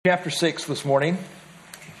Chapter 6 this morning,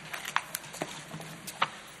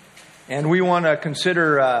 and we want to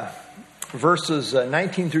consider verses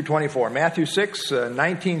 19 through 24. Matthew 6,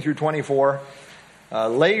 19 through 24.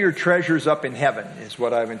 Lay your treasures up in heaven is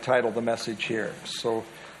what I've entitled the message here. So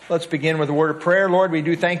let's begin with a word of prayer. Lord, we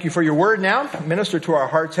do thank you for your word now. Minister to our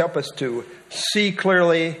hearts. Help us to see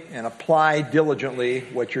clearly and apply diligently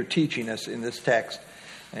what you're teaching us in this text.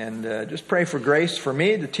 And just pray for grace for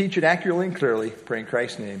me to teach it accurately and clearly. Pray in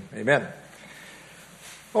Christ's name. Amen.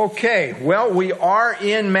 Okay, well, we are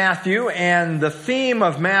in Matthew, and the theme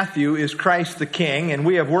of Matthew is Christ the King. And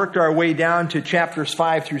we have worked our way down to chapters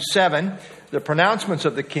 5 through 7, the pronouncements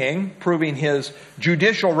of the King, proving his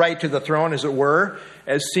judicial right to the throne, as it were,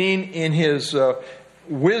 as seen in his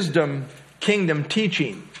wisdom kingdom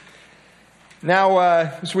teaching. Now,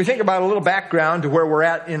 as we think about a little background to where we're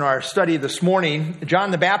at in our study this morning,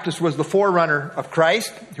 John the Baptist was the forerunner of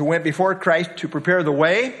Christ, who went before Christ to prepare the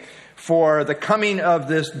way for the coming of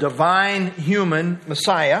this divine human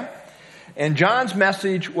Messiah. And John's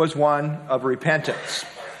message was one of repentance.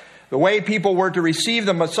 The way people were to receive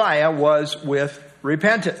the Messiah was with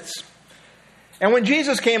repentance. And when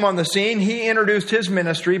Jesus came on the scene, he introduced his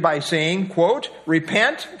ministry by saying, quote,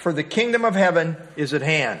 "Repent, for the kingdom of heaven is at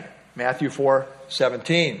hand." Matthew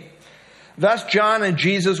 4:17. Thus, John and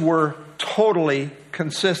Jesus were totally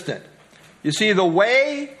consistent. You see, the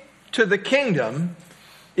way to the kingdom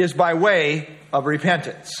is by way of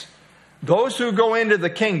repentance. Those who go into the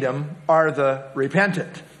kingdom are the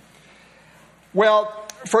repentant. Well,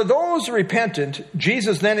 for those repentant,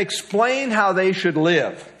 Jesus then explained how they should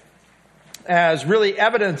live as really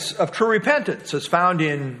evidence of true repentance, as found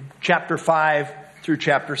in chapter 5 through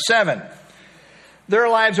chapter 7. Their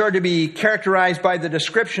lives are to be characterized by the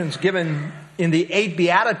descriptions given in the 8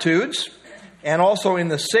 Beatitudes and also in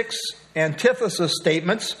the 6 antithesis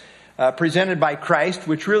statements presented by Christ,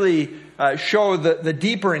 which really show the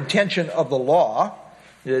deeper intention of the law.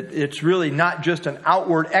 It's really not just an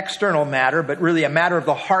outward external matter, but really a matter of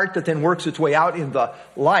the heart that then works its way out in the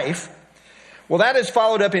life. Well, that is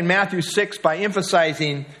followed up in Matthew 6 by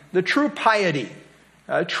emphasizing the true piety.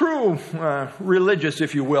 True religious,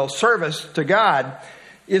 if you will, service to God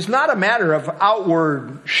is not a matter of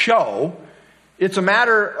outward show. It's a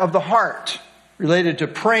matter of the heart, related to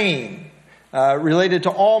praying, related to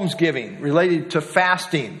almsgiving, related to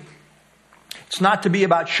fasting. It's not to be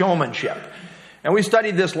about showmanship. And we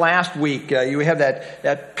studied this last week. You have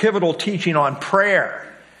that pivotal teaching on prayer.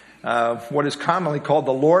 What is commonly called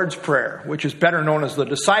the Lord's Prayer, which is better known as the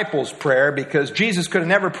disciples' prayer, because Jesus could have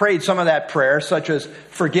never prayed some of that prayer, such as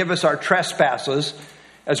 "Forgive us our trespasses,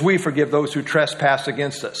 as we forgive those who trespass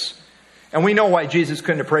against us." And we know why Jesus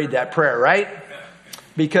couldn't have prayed that prayer, right?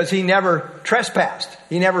 Because he never trespassed.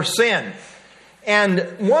 He never sinned. And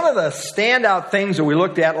one of the standout things that we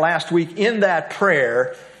looked at last week in that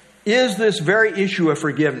prayer is this very issue of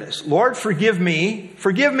forgiveness. Lord, forgive me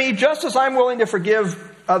just as I'm willing to forgive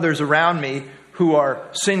others around me who are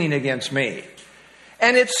sinning against me.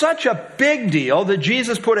 And it's such a big deal that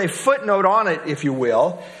Jesus put a footnote on it, if you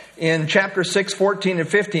will, in chapter 6, 14 and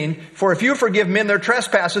 15. "For if you forgive men their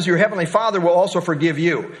trespasses, your heavenly Father will also forgive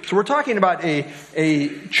you." So we're talking about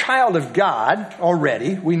a child of God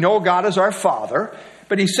already. We know God is our Father.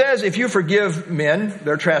 But he says, if you forgive men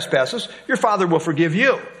their trespasses, your Father will forgive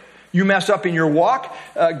you. You mess up in your walk,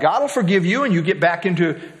 God will forgive you, and you get back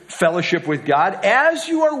into fellowship with God as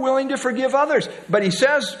you are willing to forgive others. But he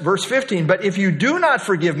says, verse 15, "But if you do not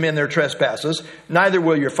forgive men their trespasses, neither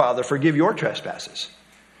will your Father forgive your trespasses."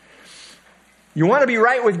 You want to be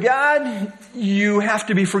right with God, you have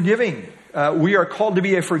to be forgiving. We are called to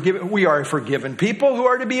be we are a forgiven people who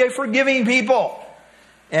are to be a forgiving people.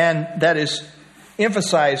 And that is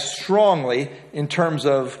emphasized strongly in terms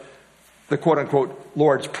of the quote-unquote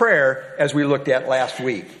Lord's Prayer, as we looked at last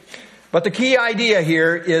week. But the key idea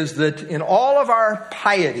here is that in all of our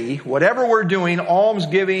piety, whatever we're doing,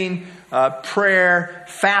 almsgiving, prayer,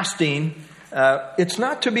 fasting, it's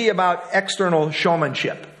not to be about external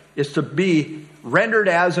showmanship. It's to be rendered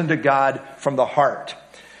as unto God from the heart.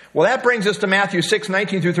 Well, that brings us to Matthew 6,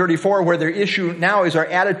 19 through 34, where the issue now is our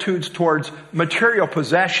attitudes towards material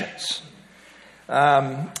possessions.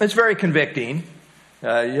 It's very convicting.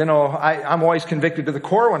 I'm always convicted to the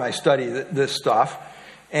core when I study this stuff.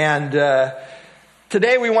 And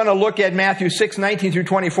today we want to look at Matthew 6, 19 through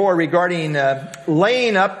 24 regarding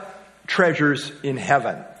laying up treasures in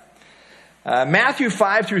heaven. Matthew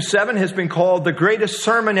 5 through 7 has been called the greatest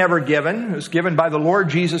sermon ever given. It was given by the Lord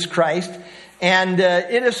Jesus Christ. And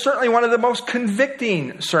it is certainly one of the most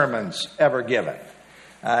convicting sermons ever given.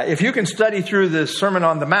 If you can study through the Sermon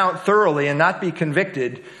on the Mount thoroughly and not be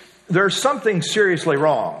convicted, there's something seriously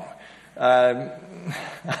wrong. I'm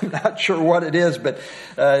not sure what it is, but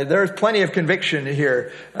there's plenty of conviction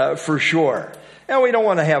here for sure. And we don't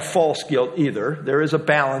want to have false guilt either. There is a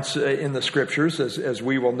balance in the Scriptures, as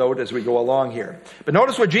we will note as we go along here. But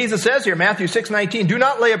notice what Jesus says here, Matthew 6:19, "Do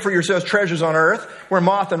not lay up for yourselves treasures on earth, where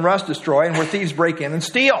moth and rust destroy, and where thieves break in and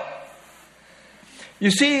steal."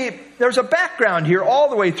 You see, there's a background here all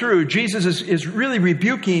the way through. Jesus is really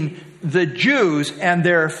rebuking the Jews and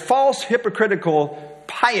their false hypocritical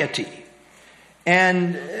piety.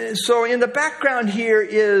 And so in the background here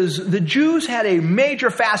is the Jews had a major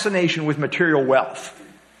fascination with material wealth.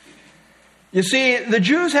 You see, the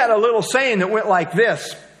Jews had a little saying that went like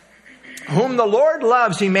this: "Whom the Lord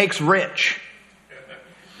loves, he makes rich."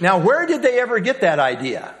 Now, where did they ever get that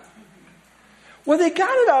idea? Well, they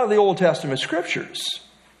got it out of the Old Testament Scriptures.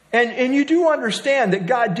 And you do understand that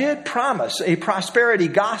God did promise a prosperity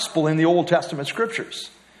gospel in the Old Testament Scriptures.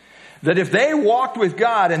 That if they walked with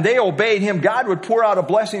God and they obeyed Him, God would pour out a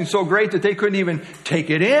blessing so great that they couldn't even take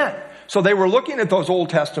it in. So they were looking at those Old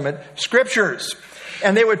Testament Scriptures.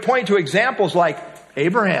 And they would point to examples like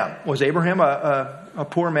Abraham. Was Abraham a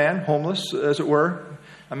poor man, homeless, as it were?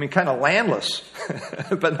 I mean, kind of landless,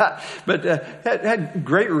 but had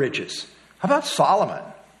great riches. How about Solomon?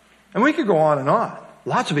 And we could go on and on.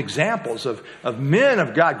 Lots of examples of men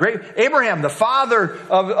of God. Great Abraham, the father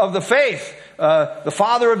of the faith, the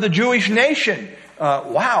father of the Jewish nation.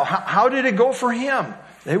 Wow, how did it go for him?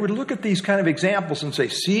 They would look at these kind of examples and say,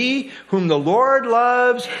 "See, whom the Lord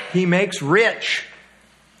loves, He makes rich."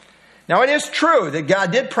 Now, it is true that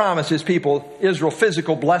God did promise His people, Israel,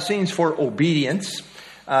 physical blessings for obedience.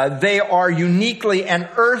 They are uniquely an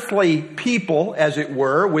earthly people, as it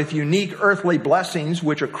were, with unique earthly blessings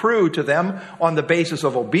which accrue to them on the basis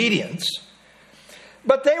of obedience.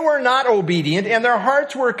 But they were not obedient, and their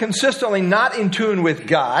hearts were consistently not in tune with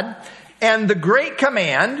God. And the great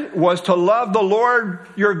command was to love the Lord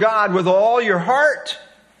your God with all your heart.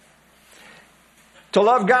 To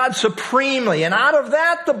love God supremely. And out of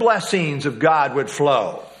that, the blessings of God would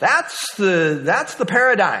flow. That's the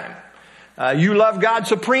paradigm. You love God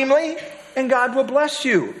supremely, and God will bless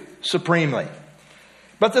you supremely.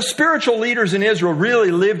 But the spiritual leaders in Israel really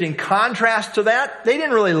lived in contrast to that. They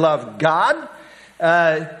didn't really love God.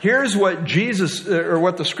 Here's what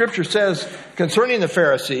what the Scripture says concerning the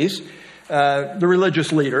Pharisees, the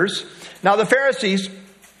religious leaders. Now the Pharisees,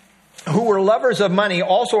 who were lovers of money,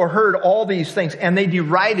 also heard all these things, and they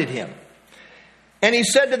derided Him. And He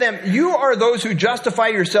said to them, "You are those who justify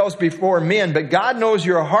yourselves before men, but God knows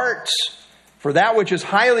your hearts. For that which is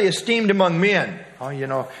highly esteemed among men,"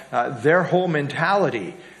 their whole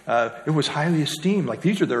mentality, it was highly esteemed. Like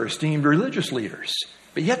these are their esteemed religious leaders.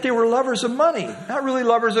 But yet they were lovers of money, not really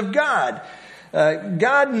lovers of God.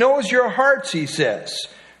 God knows your hearts, He says.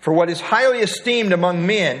 For what is highly esteemed among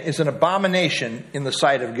men is an abomination in the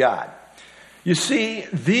sight of God. You see,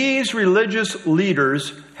 these religious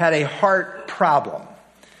leaders had a heart problem.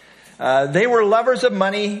 They were lovers of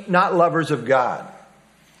money, not lovers of God.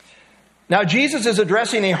 Now, Jesus is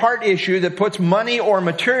addressing a heart issue that puts money or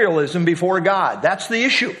materialism before God. That's the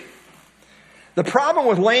issue. The problem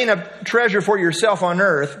with laying up treasure for yourself on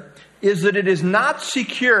earth is that it is not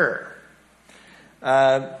secure.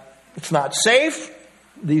 It's not safe.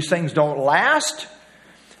 These things don't last.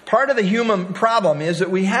 Part of the human problem is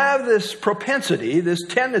that we have this propensity, this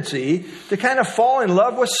tendency to kind of fall in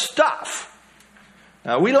love with stuff.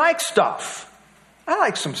 We like stuff. I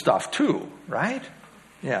like some stuff too, right?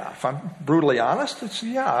 Yeah, if I'm brutally honest,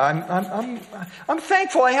 I'm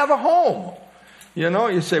thankful I have a home.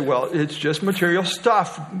 You say, well, it's just material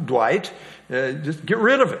stuff, Dwight. Just get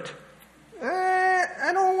rid of it.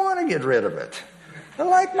 I don't want to get rid of it. I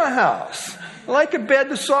like my house. I like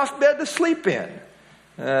a soft bed to sleep in.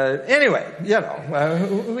 Anyway,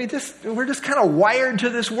 we're just kind of wired to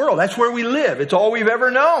this world. That's where we live. It's all we've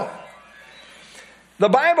ever known. The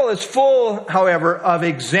Bible is full, however, of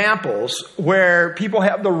examples where people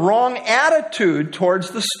have the wrong attitude towards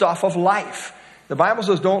the stuff of life. The Bible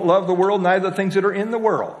says, "Don't love the world, neither the things that are in the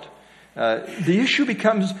world." The issue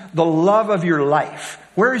becomes the love of your life.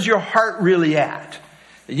 Where is your heart really at?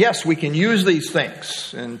 Yes, we can use these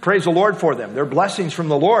things, and praise the Lord for them. They're blessings from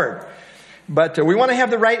the Lord. But we want to have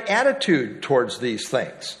the right attitude towards these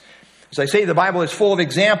things. As I say, the Bible is full of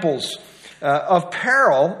examples of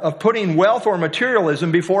peril of putting wealth or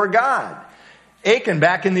materialism before God. Achan,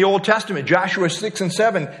 back in the Old Testament, Joshua 6 and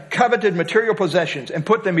 7, coveted material possessions and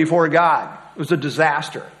put them before God. It was a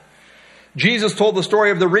disaster. Jesus told the story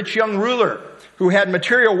of the rich young ruler who had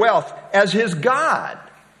material wealth as his God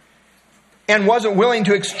and wasn't willing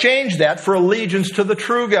to exchange that for allegiance to the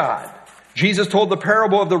true God. Jesus told the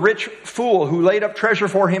parable of the rich fool who laid up treasure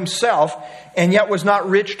for himself and yet was not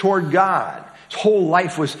rich toward God. His whole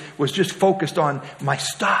life was just focused on my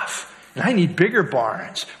stuff. And I need bigger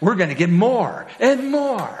barns. We're going to get more and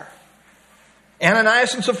more.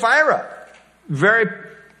 Ananias and Sapphira, very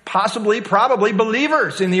probably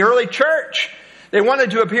believers in the early church. They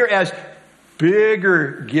wanted to appear as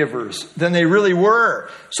bigger givers than they really were.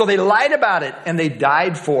 So they lied about it and they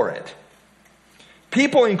died for it.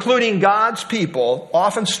 People, including God's people,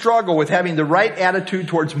 often struggle with having the right attitude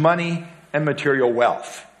towards money and material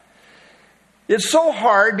wealth. It's so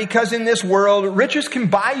hard because in this world, riches can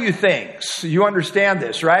buy you things. You understand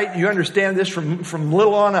this, right? You understand this from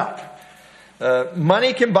little on up.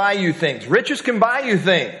 Money can buy you things. Riches can buy you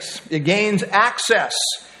things. It gains access.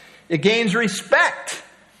 It gains respect.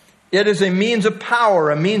 It is a means of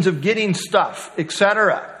power, a means of getting stuff,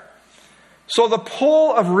 etc. So the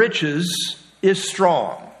pull of riches is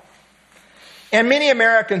strong. And many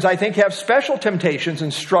Americans, I think, have special temptations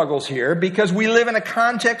and struggles here because we live in a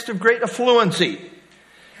context of great affluency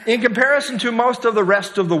in comparison to most of the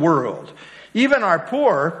rest of the world. Even our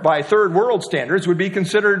poor, by third world standards, would be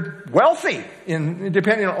considered wealthy,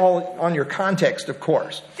 depending on your context, of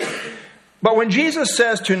course. But when Jesus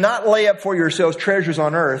says to not lay up for yourselves treasures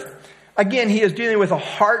on earth, again, he is dealing with a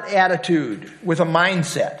heart attitude, with a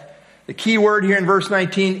mindset. The key word here in verse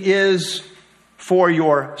 19 is for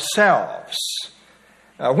yourselves.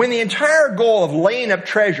 When the entire goal of laying up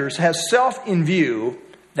treasures has self in view,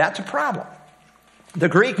 that's a problem. The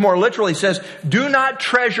Greek more literally says, do not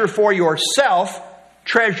treasure for yourself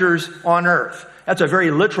treasures on earth. That's a very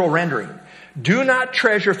literal rendering. Do not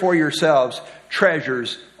treasure for yourselves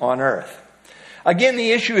treasures on earth. Again,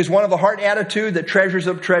 the issue is one of the heart attitude that treasures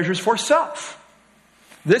up treasures for self.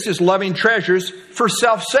 This is loving treasures for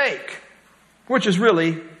self's sake, which is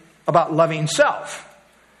really about loving self.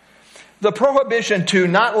 The prohibition to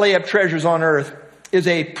not lay up treasures on earth is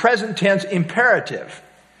a present tense imperative.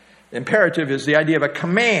 Imperative is the idea of a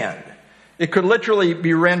command. It could literally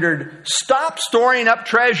be rendered, stop storing up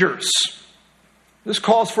treasures. This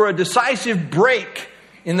calls for a decisive break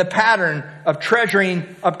in the pattern of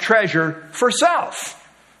treasuring up treasure for self.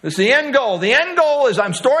 This is the end goal. The end goal is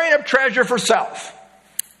I'm storing up treasure for self.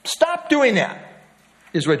 Stop doing that,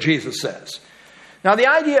 is what Jesus says. Now, the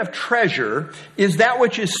idea of treasure is that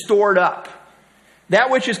which is stored up,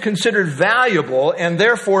 that which is considered valuable and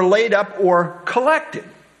therefore laid up or collected.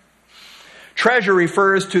 Treasure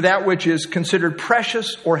refers to that which is considered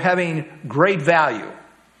precious or having great value.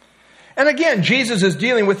 And again, Jesus is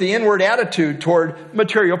dealing with the inward attitude toward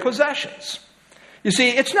material possessions. You see,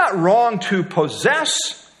 it's not wrong to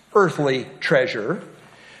possess earthly treasure,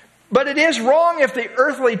 but it is wrong if the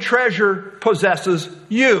earthly treasure possesses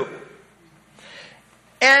you.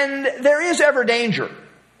 And there is ever danger.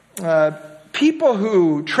 People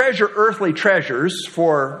who treasure earthly treasures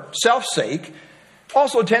for self's sake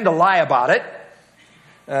also tend to lie about it.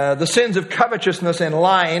 The sins of covetousness and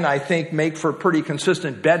lying, I think, make for pretty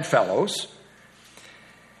consistent bedfellows.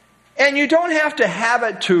 And you don't have to have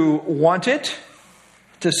it to want it,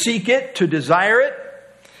 to seek it, to desire it.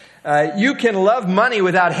 You can love money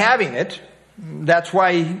without having it. That's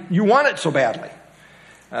why you want it so badly.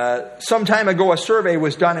 Some time ago, a survey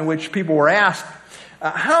was done in which people were asked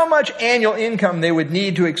how much annual income they would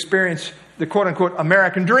need to experience the quote-unquote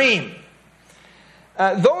American dream.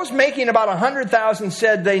 Those making about $100,000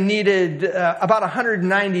 said they needed about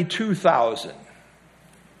 $192,000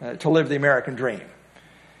 to live the American dream.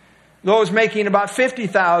 Those making about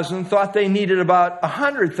 $50,000 thought they needed about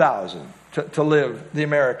 $100,000 to live the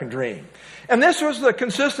American dream. And this was the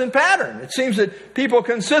consistent pattern. It seems that people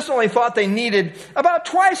consistently thought they needed about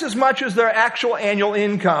twice as much as their actual annual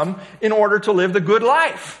income in order to live the good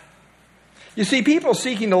life. You see, people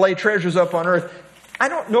seeking to lay treasures up on earth, I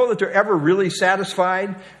don't know that they're ever really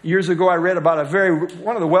satisfied. Years ago, I read about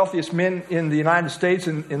one of the wealthiest men in the United States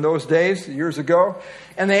in those days, years ago,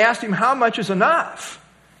 and they asked him, how much is enough?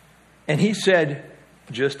 And he said,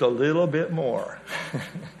 just a little bit more.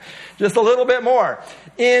 Just a little bit more.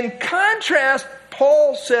 In contrast,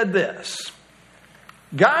 Paul said this,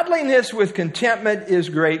 godliness with contentment is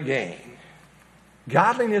great gain.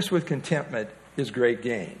 Godliness with contentment is great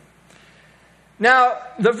gain. Now,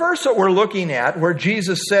 the verse that we're looking at, where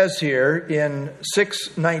Jesus says here in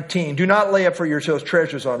 6:19, do not lay up for yourselves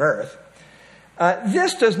treasures on earth,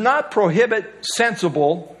 this does not prohibit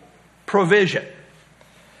sensible provision.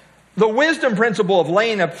 The wisdom principle of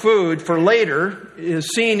laying up food for later is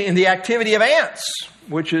seen in the activity of ants,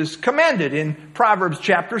 which is commended in Proverbs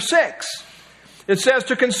chapter 6. It says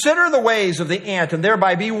to consider the ways of the ant and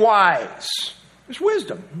thereby be wise. There's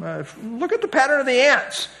wisdom. Look at the pattern of the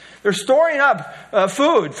ants. They're storing up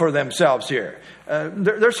food for themselves here.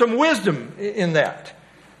 There's some wisdom in that.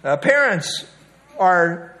 Parents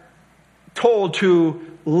are told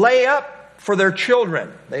to lay up for their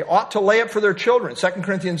children. They ought to lay up for their children. 2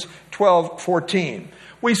 Corinthians 12:14.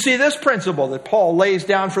 We see this principle that Paul lays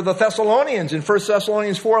down for the Thessalonians in 1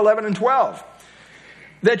 Thessalonians 4:11 and 12.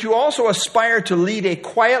 That you also aspire to lead a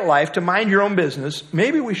quiet life, to mind your own business.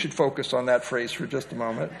 Maybe we should focus on that phrase for just a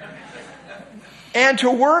moment. And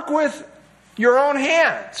to work with your own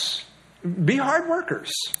hands. Be hard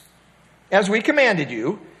workers, as we commanded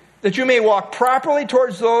you, that you may walk properly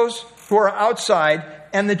towards those who are outside,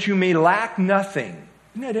 and that you may lack nothing.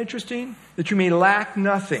 Isn't that interesting? That you may lack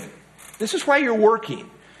nothing. This is why you're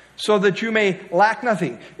working, so that you may lack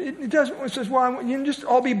nothing. It says, well, you can just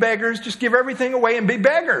all be beggars, just give everything away and be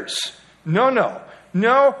beggars. No.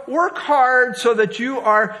 Work hard so that you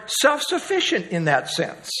are self-sufficient in that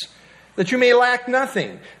sense, that you may lack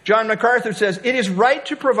nothing. John MacArthur says, it is right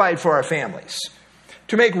to provide for our families,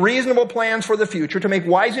 to make reasonable plans for the future, to make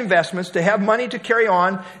wise investments, to have money to carry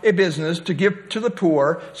on a business, to give to the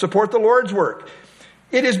poor, support the Lord's work.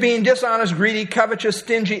 It is being dishonest, greedy, covetous,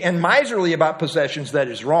 stingy, and miserly about possessions that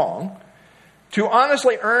is wrong. To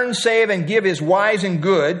honestly earn, save, and give is wise and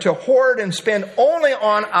good. To hoard and spend only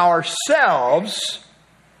on ourselves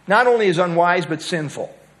not only is unwise, but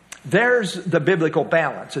sinful. There's the biblical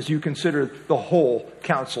balance as you consider the whole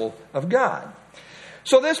counsel of God.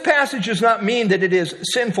 So this passage does not mean that it is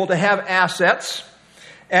sinful to have assets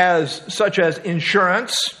such as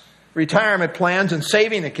insurance, retirement plans, and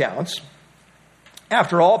saving accounts.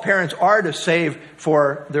 After all, parents are to save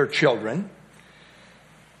for their children.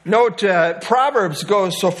 Note, Proverbs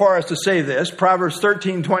goes so far as to say this. Proverbs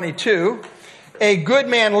 13:22. A good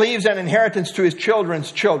man leaves an inheritance to his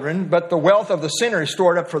children's children, but the wealth of the sinner is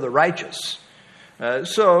stored up for the righteous.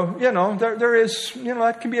 So, there is,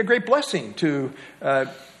 that can be a great blessing to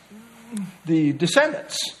the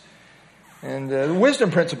descendants. And the wisdom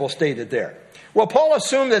principle stated there. Well, Paul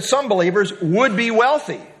assumed that some believers would be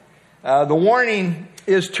wealthy. The warning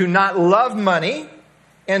is to not love money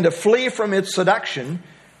and to flee from its seduction,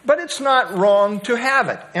 but it's not wrong to have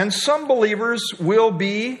it. And some believers will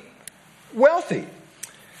be wealthy.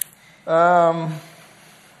 Let's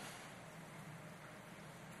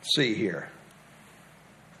see here.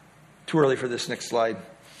 Too early for this next slide.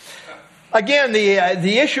 Again,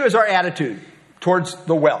 the issue is our attitude towards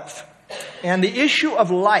the wealth. And the issue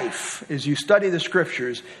of life, as you study the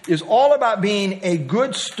Scriptures, is all about being a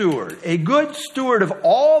good steward of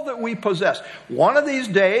all that we possess. One of these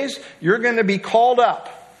days, you're going to be called up,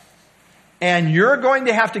 and you're going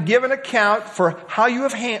to have to give an account for how you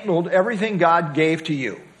have handled everything God gave to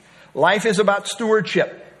you. Life is about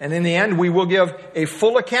stewardship, and in the end, we will give a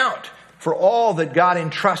full account for all that God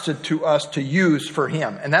entrusted to us to use for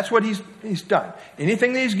Him. And that's what He's done.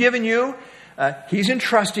 Anything that He's given you, He's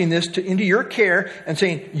entrusting this into your care and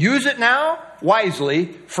saying, use it now wisely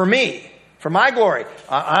for me, for my glory.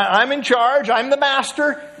 I'm in charge. I'm the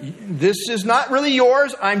master. This is not really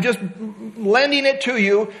yours. I'm just lending it to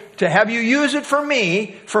you to have you use it for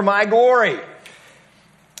me, for my glory.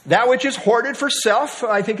 That which is hoarded for self,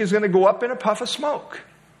 I think, is going to go up in a puff of smoke.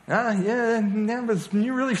 You're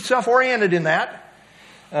really self-oriented in that.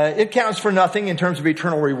 It counts for nothing in terms of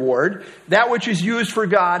eternal reward. That which is used for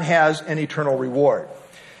God has an eternal reward.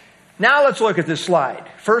 Now let's look at this slide.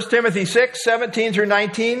 1 Timothy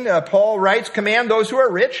 6:17-19, Paul writes, command those who are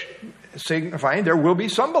rich, signifying there will be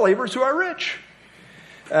some believers who are rich.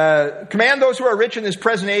 Command those who are rich in this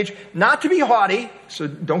present age not to be haughty, so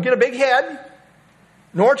don't get a big head,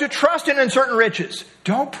 nor to trust in uncertain riches.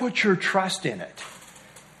 Don't put your trust in it.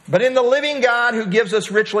 But in the living God who gives us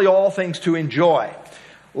richly all things to enjoy.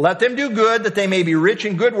 Let them do good, that they may be rich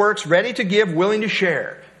in good works, ready to give, willing to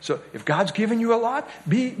share. So if God's given you a lot,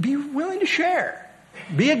 be willing to share.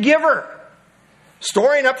 Be a giver.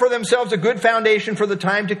 Storing up for themselves a good foundation for the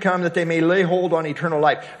time to come, that they may lay hold on eternal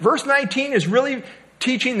life. Verse 19 is really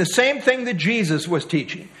teaching the same thing that Jesus was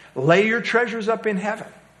teaching. Lay your treasures up in heaven.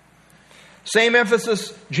 Same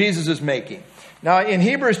emphasis Jesus is making. Now in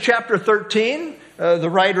Hebrews chapter 13, the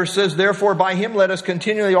writer says, therefore by Him let us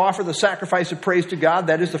continually offer the sacrifice of praise to God,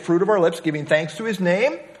 that is the fruit of our lips, giving thanks to His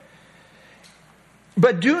name.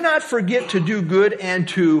 But do not forget to do good and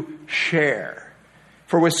to share.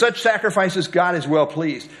 For with such sacrifices God is well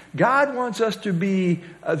pleased. God wants us to be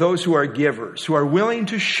those who are givers, who are willing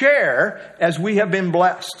to share as we have been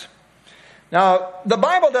blessed. Now, the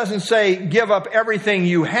Bible doesn't say give up everything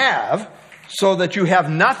you have so that you have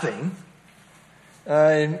nothing.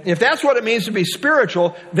 If that's what it means to be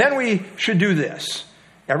spiritual, then we should do this.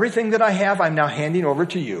 Everything that I have, I'm now handing over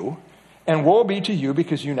to you. and woe be to you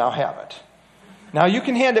because you now have it. Now you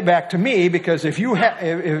can hand it back to me, because if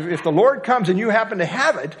the Lord comes and you happen to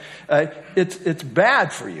have it, it's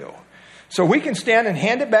bad for you. So we can stand and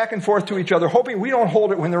hand it back and forth to each other, hoping we don't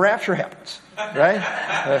hold it when the rapture happens,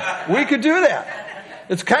 right? We could do that.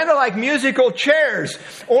 It's kind of like musical chairs.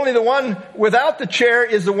 Only the one without the chair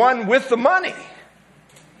is the one with the money.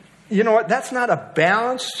 You know what? That's not a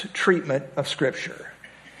balanced treatment of Scripture.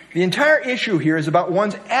 The entire issue here is about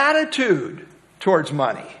one's attitude towards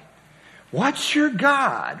money. What's your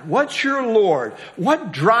God? What's your Lord?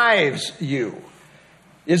 What drives you?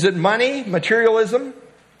 Is it money, materialism?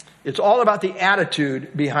 It's all about the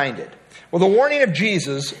attitude behind it. Well, the warning of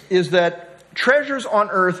Jesus is that treasures on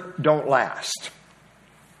earth don't last.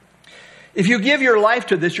 If you give your life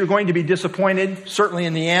to this, you're going to be disappointed, certainly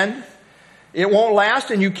in the end. It won't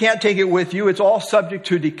last, and you can't take it with you. It's all subject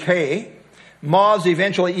to decay. Moths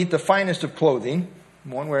eventually eat the finest of clothing.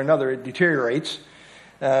 One way or another, it deteriorates.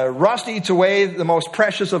 Rust eats away the most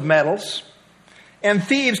precious of metals. And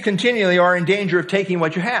thieves continually are in danger of taking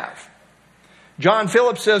what you have. John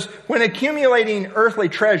Phillips says, when accumulating earthly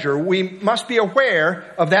treasure, we must be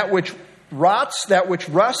aware of that which rots, that which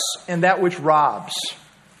rusts, and that which robs.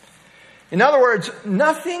 In other words,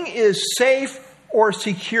 nothing is safe or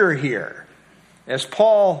secure here. As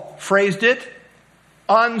Paul phrased it,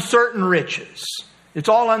 uncertain riches. It's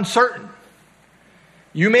all uncertain.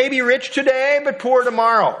 You may be rich today, but poor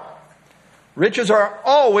tomorrow. Riches are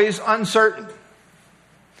always uncertain.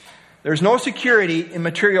 There's no security in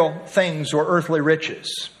material things or earthly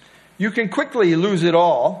riches. You can quickly lose it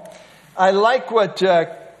all. I like what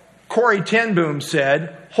Corrie ten Boom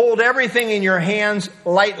said, hold everything in your hands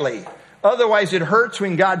lightly. Otherwise it hurts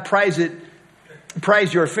when God pries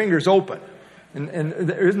your fingers open. And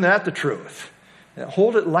isn't that the truth?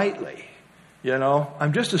 Hold it lightly. You know,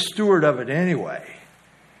 I'm just a steward of it anyway.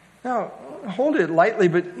 Now, hold it lightly,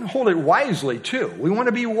 but hold it wisely too. We want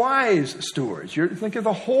to be wise stewards. Think of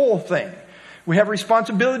the whole thing. We have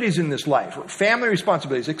responsibilities in this life, family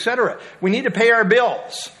responsibilities, etc. We need to pay our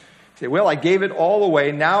bills. Say, well, I gave it all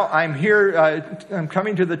away. Now I'm here, I'm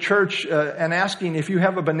coming to the church and asking if you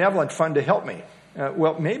have a benevolent fund to help me.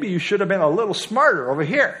 Well, maybe you should have been a little smarter over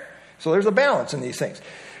here. So there's a balance in these things.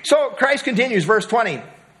 So Christ continues, verse 20.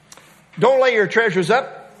 Don't lay your treasures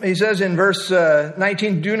up. He says in verse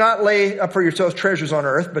 19, do not lay up for yourselves treasures on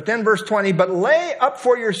earth. But then verse 20, but lay up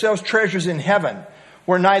for yourselves treasures in heaven,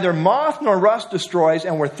 where neither moth nor rust destroys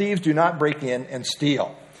and where thieves do not break in and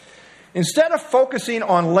steal. Instead of focusing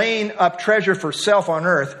on laying up treasure for self on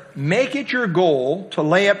earth, make it your goal to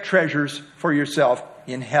lay up treasures for yourself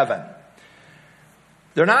in heaven.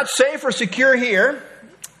 They're not safe or secure here,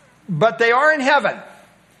 but they are in heaven.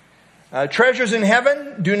 Treasures in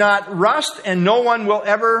heaven do not rust, and no one will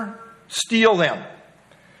ever steal them.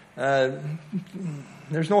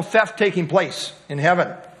 There's no theft taking place in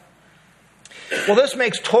heaven. Well, this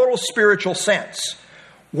makes total spiritual sense.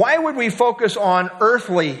 Why would we focus on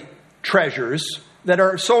earthly treasures that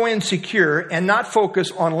are so insecure and not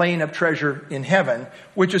focus on laying up treasure in heaven,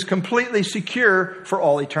 which is completely secure for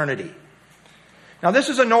all eternity? Now, this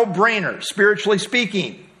is a no-brainer, spiritually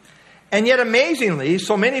speaking. And yet, amazingly,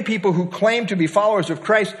 so many people who claim to be followers of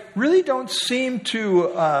Christ really don't seem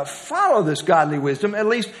to follow this godly wisdom, at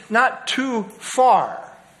least not too far.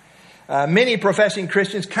 Many professing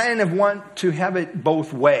Christians kind of want to have it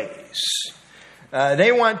both ways.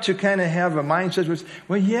 They want to kind of have a mindset which,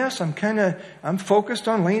 well, yes, I'm focused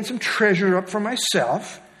on laying some treasure up for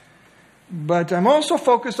myself, but I'm also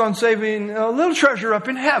focused on saving a little treasure up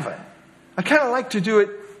in heaven. I kind of like to do it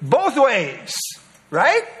both ways,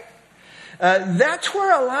 right? That's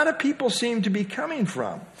where a lot of people seem to be coming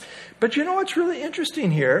from. But you know what's really interesting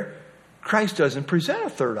here? Christ doesn't present a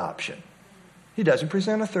third option. He doesn't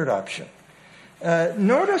present a third option.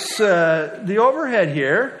 Notice the overhead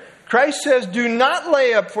here. Christ says, do not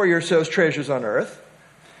lay up for yourselves treasures on earth.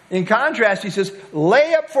 In contrast, he says,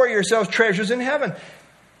 lay up for yourselves treasures in heaven.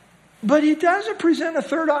 But he doesn't present a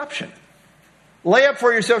third option. Lay up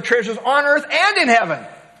for yourself treasures on earth and in heaven.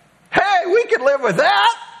 Hey, we could live with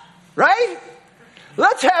that. Right?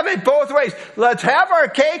 Let's have it both ways. Let's have our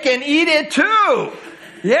cake and eat it too.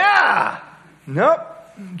 Yeah. Nope.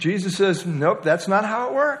 Jesus says, nope, that's not how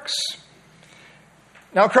it works.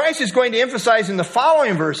 Now, Christ is going to emphasize in the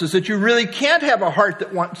following verses that you really can't have a heart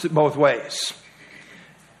that wants it both ways.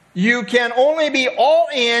 You can only be all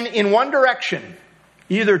in one direction,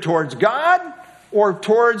 either towards God or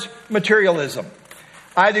towards materialism.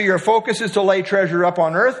 Either your focus is to lay treasure up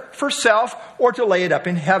on earth for self or to lay it up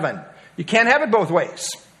in heaven. You can't have it both ways.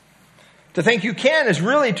 To think you can is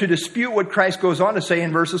really to dispute what Christ goes on to say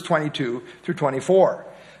in verses 22 through 24.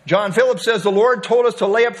 John Phillips says, the Lord told us to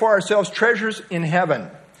lay up for ourselves treasures in heaven.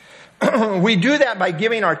 We do that by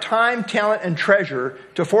giving our time, talent, and treasure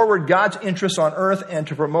to forward God's interests on earth and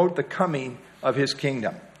to promote the coming of His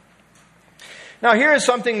kingdom. Now, here is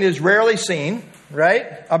something that is rarely seen, right?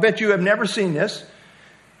 I'll bet you have never seen this.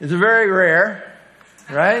 It's very rare,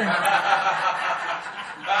 right?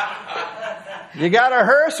 You got a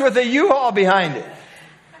hearse with a U-Haul behind it.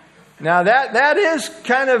 Now, that is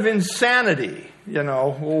kind of insanity, you know.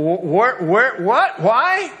 What?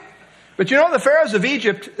 Why? But you know, the pharaohs of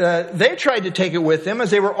Egypt, they tried to take it with them, as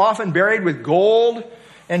they were often buried with gold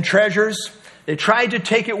and treasures. They tried to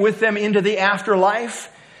take it with them into the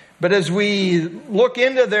afterlife. But as we look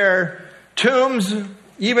into their tombs,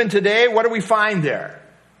 even today, what do we find there?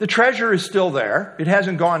 The treasure is still there. It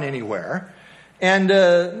hasn't gone anywhere. And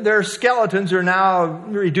their skeletons are now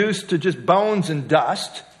reduced to just bones and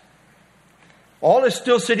dust. All is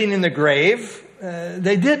still sitting in the grave.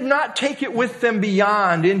 They did not take it with them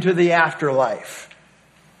beyond into the afterlife.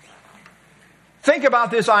 Think about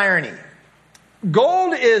this irony.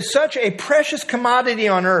 Gold is such a precious commodity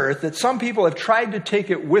on earth that some people have tried to take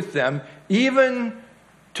it with them even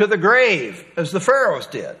to the grave, as the pharaohs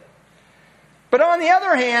did. But on the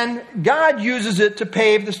other hand, God uses it to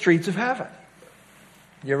pave the streets of heaven.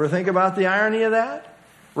 You ever think about the irony of that?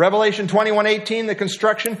 Revelation 21:18, the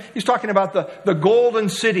construction, he's talking about the golden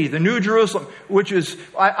city, the New Jerusalem, which is,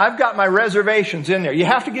 I've got my reservations in there. You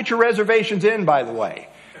have to get your reservations in, by the way.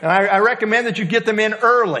 And I recommend that you get them in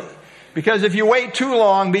early, because if you wait too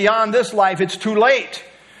long beyond this life, it's too late.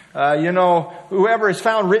 Whoever is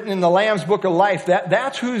found written in the Lamb's Book of Life,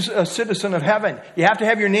 that's who's a citizen of heaven. You have to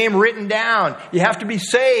have your name written down. You have to be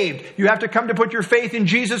saved. You have to come to put your faith in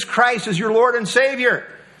Jesus Christ as your Lord and Savior.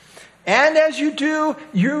 And as you do,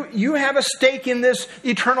 you have a stake in this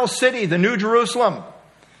eternal city, the New Jerusalem.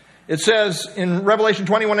 It says in Revelation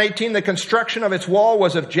 21:18, the construction of its wall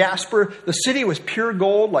was of jasper. The city was pure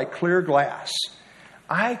gold like clear glass.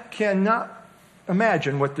 I cannot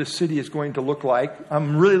imagine what this city is going to look like.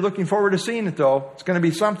 I'm really looking forward to seeing it, though. It's going to be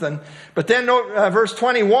something. But then verse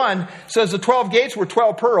 21 says the 12 gates were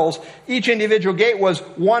 12 pearls. Each individual gate was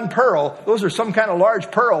one pearl. Those are some kind of large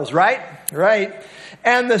pearls, right? Right.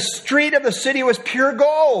 And the street of the city was pure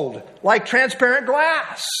gold, like transparent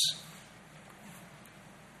glass.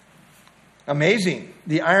 Amazing,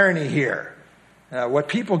 the irony here. What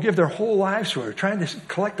people give their whole lives for, trying to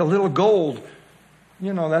collect a little gold.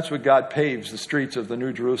 You know, that's what God paves the streets of the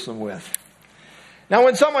New Jerusalem with. Now,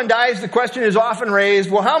 when someone dies, the question is often raised,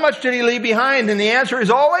 well, how much did he leave behind? And the answer is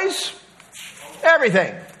always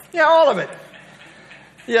everything. Yeah, all of it.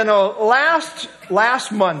 You know,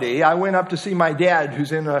 last Monday, I went up to see my dad,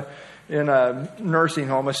 who's in a nursing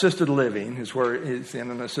home, assisted living, is where he's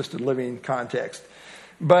in an assisted living context.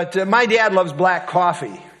 But my dad loves black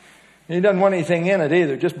coffee. He doesn't want anything in it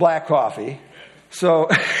either, just black coffee. So,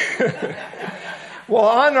 well,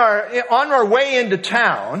 on our way into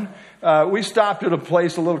town, we stopped at a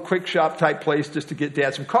place, a little quick shop type place, just to get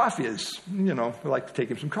Dad some coffee. As you know, we like to take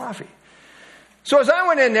him some coffee. So as I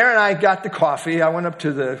went in there and I got the coffee, I went up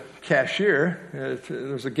to the cashier.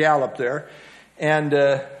 There was a gal up there. And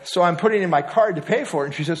so I'm putting in my card to pay for it.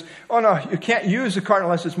 And she says, oh, no, you can't use the card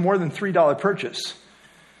unless it's more than $3 purchase.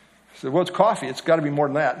 I said, well, it's coffee. It's got to be more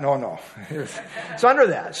than that. No. It's under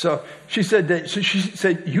that. So she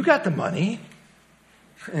said, you got the money?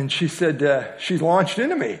 And she said, she launched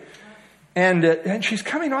into me. And she's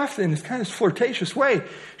coming off in this kind of flirtatious way.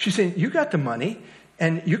 She's saying, you got the money.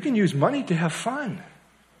 And you can use money to have fun.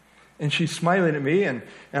 And she's smiling at me, and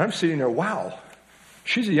I'm sitting there, wow,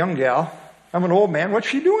 she's a young gal. I'm an old man. What's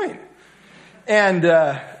she doing? And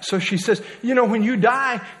so she says, you know, when you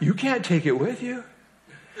die, you can't take it with you.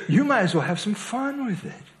 You might as well have some fun with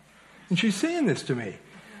it. And she's saying this to me.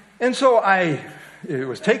 And so I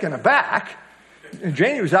was taken aback. And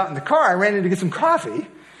Janie was out in the car. I ran in to get some coffee.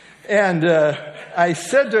 And I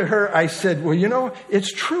said to her, well, you know,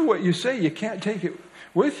 it's true what you say. You can't take it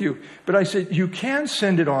with you. But I said, you can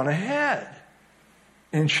send it on ahead.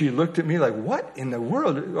 And she looked at me like, what in the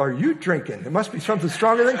world are you drinking? It must be something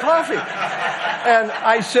stronger than coffee. And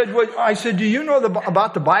I said, do you know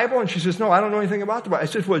about the Bible? And she says, no, I don't know anything about the Bible. I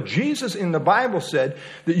said, well, Jesus in the Bible said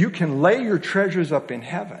that you can lay your treasures up in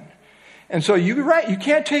heaven. And so you're right, you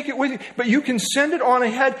can't take it with you, but you can send it on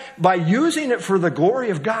ahead by using it for the glory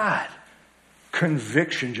of God.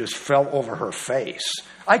 Conviction just fell over her face.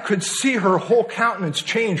 I could see her whole countenance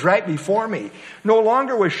change right before me. No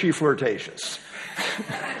longer was she flirtatious.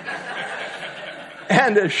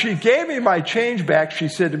 And as she gave me my change back, she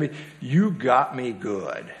said to me, "You got me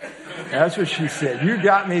good." That's what she said. "You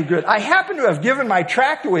got me good." I happen to have given my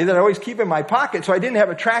tract away that I always keep in my pocket, so I didn't have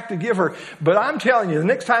a tract to give her. But I'm telling you, the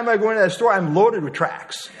next time I go into that store, I'm loaded with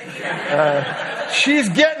tracts. She's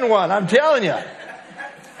getting one, I'm telling you.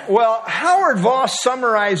 Well, Howard Voss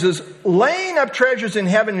summarizes, laying up treasures in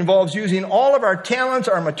heaven involves using all of our talents,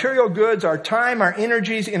 our material goods, our time, our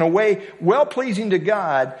energies in a way well-pleasing to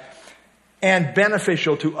God and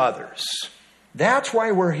beneficial to others. That's why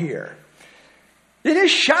we're here. It is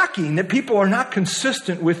shocking that people are not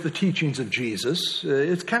consistent with the teachings of Jesus.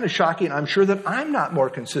 It's kind of shocking, I'm sure, that I'm not more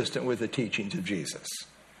consistent with the teachings of Jesus.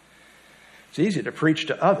 It's easy to preach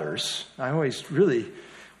to others. I always really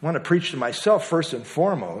want to preach to myself first and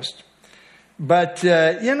foremost. But,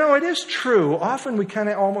 it is true. Often we kind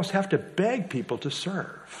of almost have to beg people to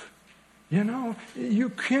serve. You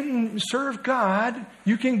can serve God.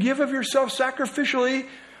 You can give of yourself sacrificially.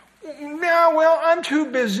 "No, well, I'm too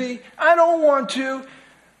busy. I don't want to."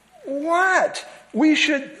 What? We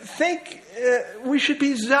should think, we should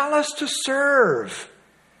be zealous to serve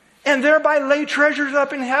and thereby lay treasures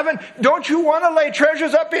up in heaven. Don't you want to lay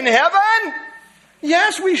treasures up in heaven?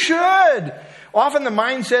 Yes, we should. Often the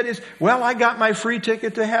mindset is, well, I got my free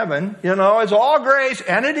ticket to heaven. It's all grace.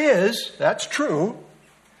 And it is. That's true.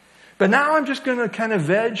 But now I'm just going to kind of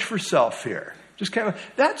veg for self here.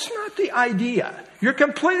 That's not the idea. You're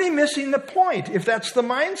completely missing the point if that's the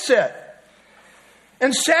mindset.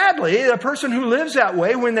 And sadly, the person who lives that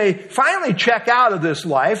way, when they finally check out of this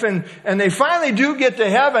life and they finally do get to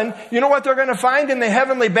heaven, you know what they're going to find in the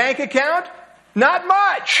heavenly bank account? Not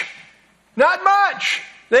much. Not much.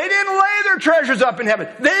 They didn't lay their treasures up in heaven.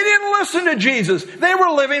 They didn't listen to Jesus. They were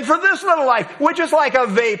living for this little life, which is like a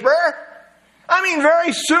vapor.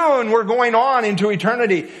 Very soon we're going on into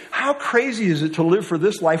eternity. How crazy is it to live for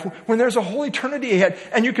this life when there's a whole eternity ahead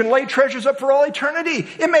and you can lay treasures up for all eternity?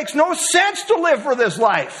 It makes no sense to live for this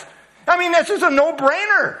life. This is a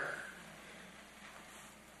no-brainer.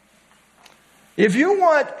 If you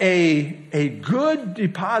want a good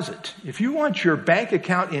deposit, if you want your bank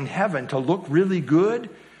account in heaven to look really good,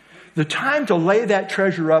 the time to lay that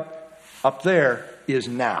treasure up there is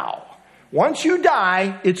now. Once you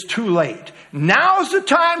die, it's too late. Now's the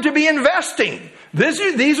time to be investing.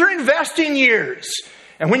 These are investing years.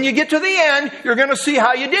 And when you get to the end, you're going to see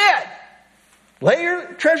how you did. Lay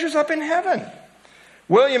your treasures up in heaven.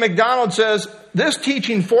 William MacDonald says, this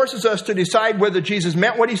teaching forces us to decide whether Jesus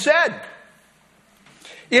meant what he said.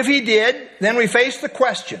 If he did, then we face the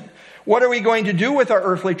question, what are we going to do with our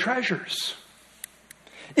earthly treasures?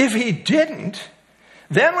 If he didn't,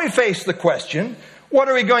 then we face the question, what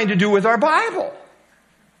are we going to do with our Bible?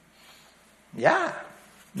 Yeah,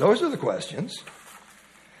 those are the questions.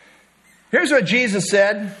 Here's what Jesus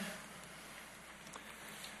said.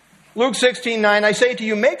 Luke 16:9, I say to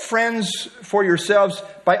you, make friends for yourselves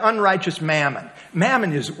by unrighteous mammon.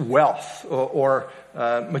 Mammon is wealth or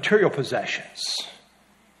material possessions.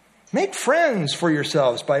 Make friends for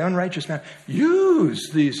yourselves by unrighteous mammon. Use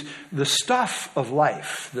the stuff of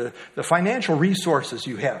life, the financial resources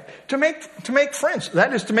you have to make friends.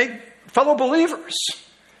 That is to make fellow believers.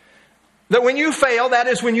 That when you fail, that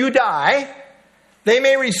is when you die, they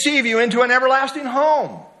may receive you into an everlasting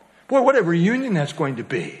home. Boy, what a reunion that's going to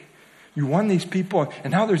be. You won these people,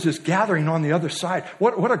 and now there's this gathering on the other side.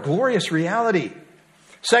 What a glorious reality.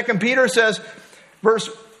 2 Peter says,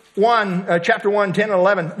 chapter 1, 10 and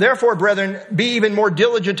 11, therefore, brethren, be even more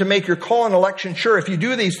diligent to make your call and election sure. If you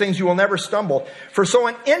do these things, you will never stumble. For so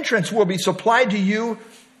an entrance will be supplied to you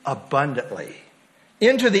abundantly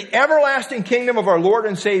into the everlasting kingdom of our Lord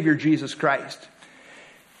and Savior, Jesus Christ.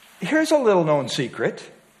 Here's a little known secret.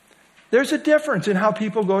 There's a difference in how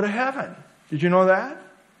people go to heaven. Did you know that?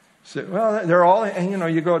 So, well, they're all, and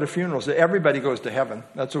you go to funerals. Everybody goes to heaven.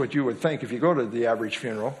 That's what you would think if you go to the average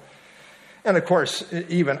funeral. And of course,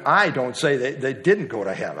 even I don't say they didn't go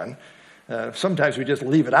to heaven. Sometimes we just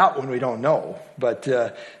leave it out when we don't know. But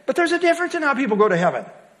there's a difference in how people go to heaven.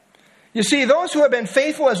 You see, those who have been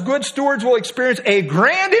faithful as good stewards will experience a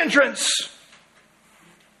grand entrance.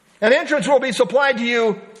 An entrance will be supplied to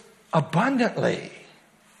you abundantly.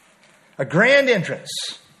 A grand entrance.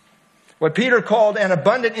 What Peter called an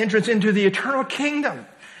abundant entrance into the eternal kingdom.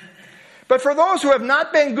 But for those who have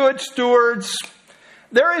not been good stewards,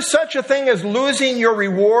 there is such a thing as losing your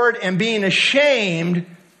reward and being ashamed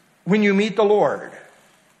when you meet the Lord.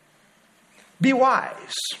 Be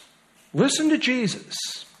wise. Listen to Jesus.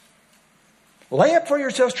 Lay up for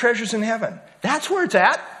yourselves treasures in heaven. That's where it's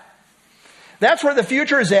at. That's where the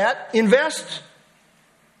future is at. Invest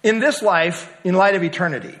in this life in light of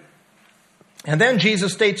eternity. And then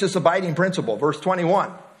Jesus states this abiding principle, verse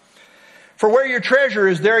 21. For where your treasure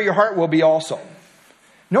is, there your heart will be also.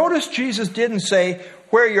 Notice Jesus didn't say,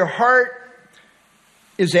 where your heart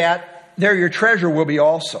is at, there your treasure will be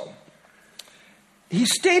also. He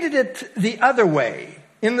stated it the other way,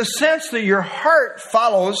 in the sense that your heart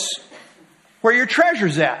follows where your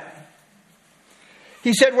treasure's at.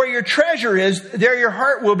 He said, where your treasure is, there your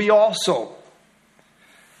heart will be also.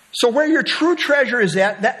 So where your true treasure is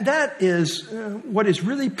at, that is what is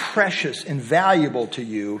really precious and valuable to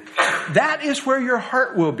you. That is where your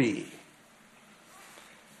heart will be.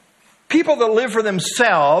 People that live for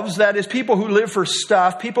themselves, that is, people who live for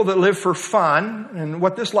stuff, people that live for fun and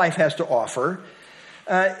what this life has to offer,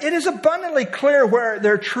 it is abundantly clear where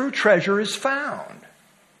their true treasure is found.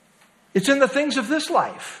 It's in the things of this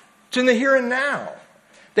life. It's in the here and now.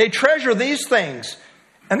 They treasure these things,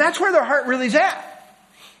 and that's where their heart really is at.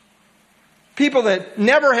 People that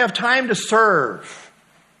never have time to serve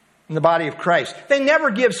in the body of Christ. They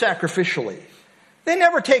never give sacrificially. They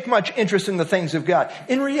never take much interest in the things of God.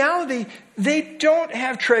 In reality, they don't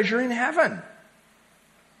have treasure in heaven.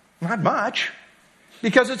 Not much.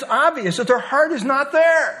 Because it's obvious that their heart is not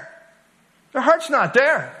there. Their heart's not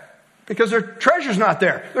there. Because their treasure's not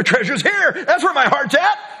there. Their treasure's here. That's where my heart's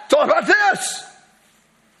at. It's all about this.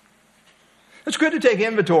 It's good to take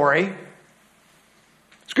inventory.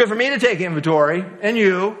 It's good for me to take inventory, and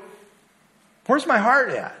you. Where's my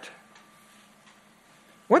heart at?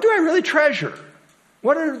 What do I really treasure?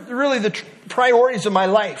 What are really the priorities of my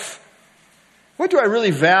life? What do I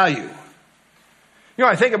really value? You know,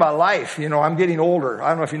 I think about life. You know, I'm getting older. I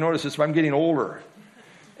don't know if you notice this, but I'm getting older.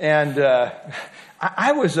 And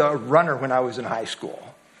I was a runner when I was in high school.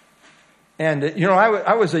 And, you know,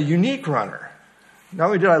 I was a unique runner. Not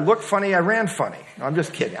only did I look funny, I ran funny. No, I'm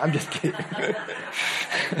just kidding.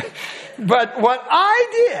 But what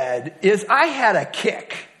I did is I had a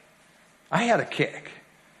kick.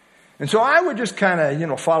 And so I would just kind of, you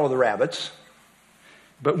know, follow the rabbits.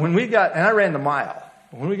 But when we got, and I ran the mile.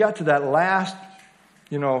 When we got to that last,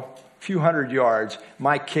 you know, few hundred yards,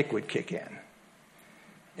 my kick would kick in.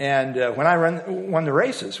 And when I won the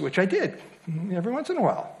races, which I did every once in a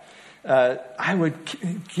while, I would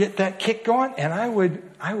get that kick going, and I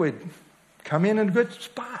would come in a good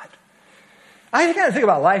spot. I kind of think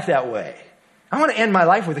about life that way. I want to end my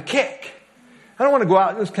life with a kick. I don't want to go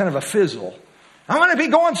out as kind of a fizzle. I want to be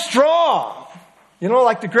going strong. You know,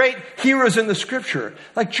 like the great heroes in the Scripture,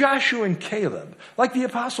 like Joshua and Caleb, like the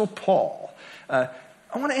Apostle Paul. I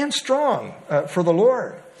want to end strong for the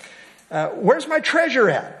Lord. Where's my treasure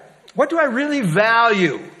at? What do I really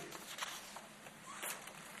value?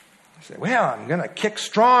 I say, well, I'm going to kick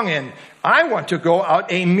strong, and I want to go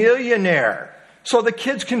out a millionaire so the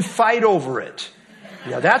kids can fight over it.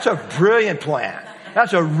 Yeah, that's a brilliant plan.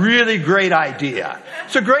 That's a really great idea.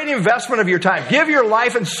 It's a great investment of your time. Give your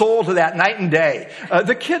life and soul to that night and day.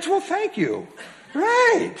 The kids will thank you.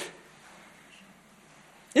 Right.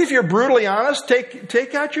 If you're brutally honest,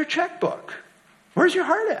 take out your checkbook. Where's your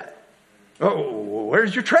heart at? Oh,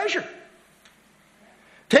 where's your treasure?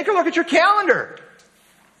 Take a look at your calendar.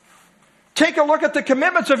 Take a look at the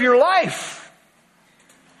commitments of your life.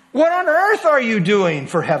 What on earth are you doing,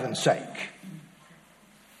 for heaven's sake?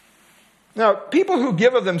 Now, people who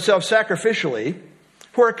give of themselves sacrificially,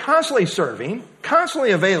 who are constantly serving,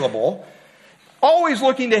 constantly available, always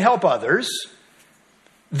looking to help others,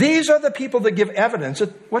 these are the people that give evidence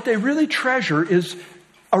that what they really treasure is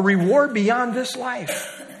a reward beyond this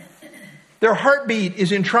life. Their heartbeat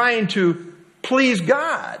is in trying to please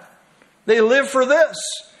God. They live for this.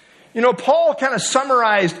 You know, Paul kind of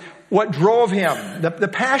summarized what drove him, the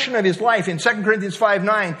passion of his life in 2 Corinthians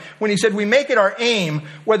 5:9, when he said, we make it our aim,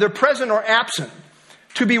 whether present or absent,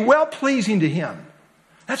 to be well-pleasing to him.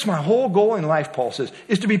 That's my whole goal in life, Paul says,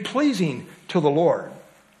 is to be pleasing to the Lord.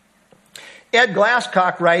 Ed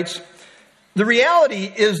Glasscock writes, the reality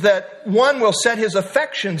is that one will set his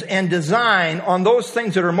affections and design on those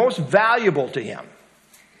things that are most valuable to him.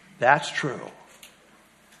 That's true.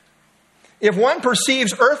 If one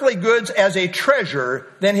perceives earthly goods as a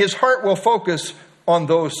treasure, then his heart will focus on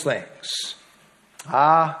those things.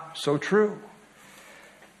 Ah, so true.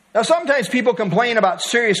 Now, sometimes people complain about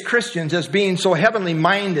serious Christians as being so heavenly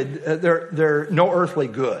minded, they're no earthly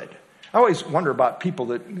good. I always wonder about people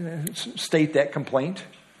that state that complaint.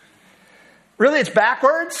 Really, it's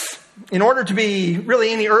backwards. In order to be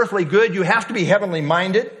really any earthly good, you have to be heavenly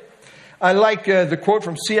minded. I like the quote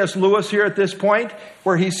from C.S. Lewis here at this point,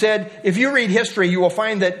 where he said, if you read history, you will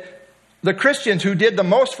find that the Christians who did the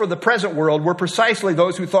most for the present world were precisely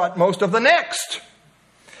those who thought most of the next.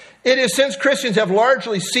 It is since Christians have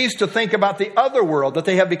largely ceased to think about the other world that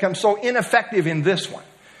they have become so ineffective in this one.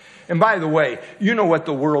 And by the way, you know what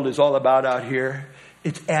the world is all about out here?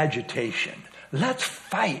 It's agitation. Let's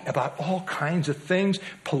fight about all kinds of things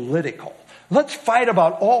political. Let's fight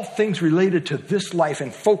about all things related to this life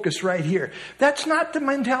and focus right here. That's not the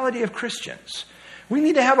mentality of Christians. We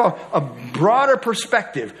need to have a broader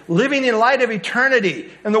perspective, living in light of eternity.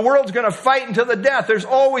 And the world's going to fight until the death. There's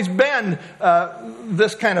always been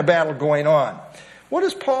this kind of battle going on. What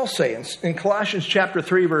does Paul say in Colossians chapter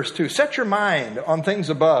 3, verse 2? Set your mind on things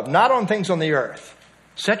above, not on things on the earth.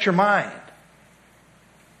 Set your mind.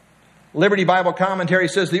 Liberty Bible Commentary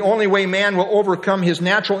says the only way man will overcome his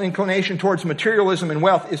natural inclination towards materialism and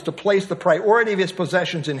wealth is to place the priority of his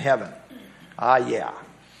possessions in heaven. Yeah.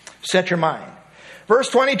 Set your mind. Verse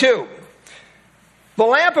 22. The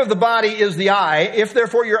lamp of the body is the eye. If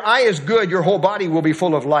therefore your eye is good, your whole body will be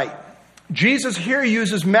full of light. Jesus here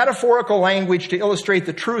uses metaphorical language to illustrate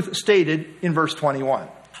the truth stated in verse 21.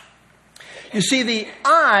 You see, the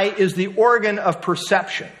eye is the organ of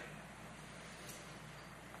perception.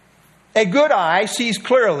 A good eye sees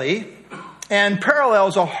clearly and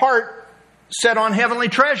parallels a heart set on heavenly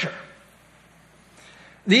treasure.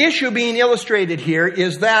 The issue being illustrated here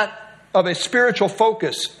is that of a spiritual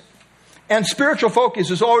focus. And spiritual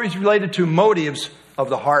focus is always related to motives of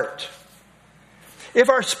the heart. If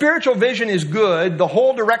our spiritual vision is good, the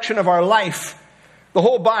whole direction of our life, the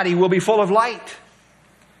whole body will be full of light.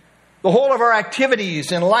 The whole of our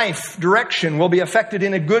activities and life direction will be affected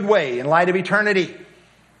in a good way in light of eternity.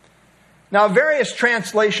 Now, various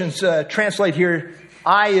translations translate here,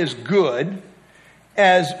 eye is good,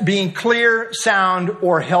 as being clear, sound,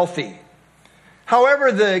 or healthy.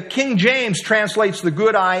 However, the King James translates the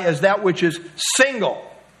good eye as that which is single.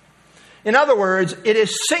 In other words, it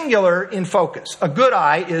is singular in focus. A good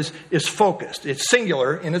eye is focused. It's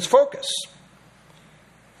singular in its focus.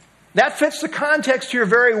 That fits the context here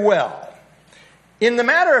very well. In the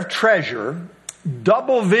matter of treasure,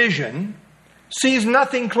 double vision sees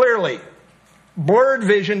nothing clearly. Blurred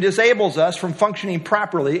vision disables us from functioning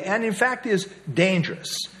properly and, in fact, is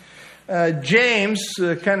dangerous. James,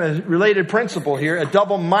 kind of related principle here, a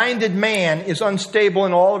double-minded man is unstable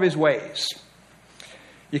in all of his ways.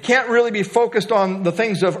 You can't really be focused on the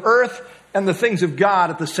things of earth and the things of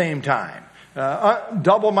God at the same time.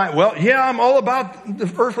 Double-minded. Well, yeah, I'm all about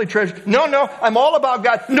the earthly treasure. No, I'm all about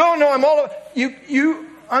God. No, I'm all about... You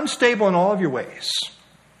unstable in all of your ways.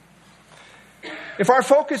 If our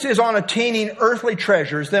focus is on attaining earthly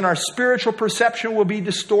treasures, then our spiritual perception will be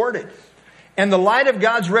distorted. And the light of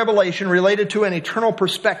God's revelation related to an eternal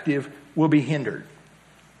perspective will be hindered.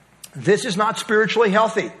 This is not spiritually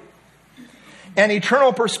healthy. An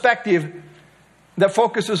eternal perspective that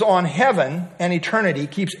focuses on heaven and eternity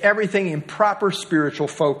keeps everything in proper spiritual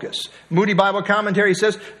focus. Moody Bible Commentary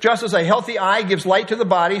says, just as a healthy eye gives light to the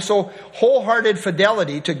body, so wholehearted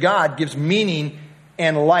fidelity to God gives meaning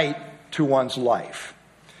and light to one's life.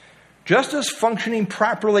 Just as functioning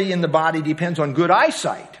properly in the body depends on good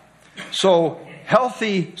eyesight, so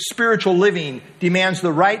healthy spiritual living demands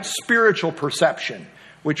the right spiritual perception,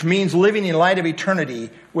 which means living in light of eternity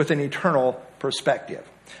with an eternal perspective.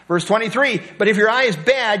 Verse 23, but if your eye is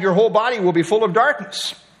bad, your whole body will be full of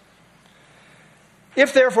darkness.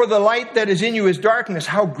 If therefore the light that is in you is darkness,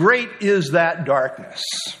 how great is that darkness?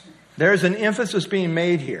 There's an emphasis being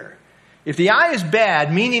made here. If the eye is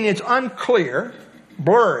bad, meaning it's unclear,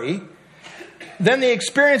 blurry, then the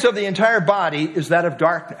experience of the entire body is that of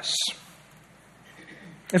darkness.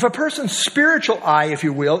 If a person's spiritual eye, if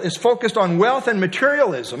you will, is focused on wealth and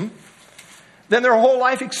materialism, then their whole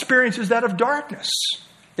life experience is that of darkness.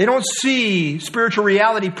 They don't see spiritual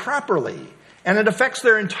reality properly, and it affects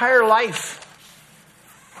their entire life.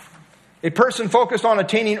 A person focused on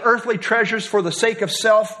attaining earthly treasures for the sake of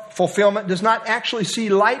self-fulfillment does not actually see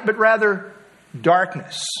light, but rather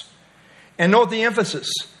darkness. And note the emphasis.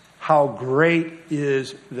 How great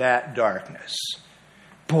is that darkness?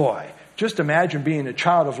 Boy, just imagine being a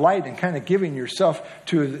child of light and kind of giving yourself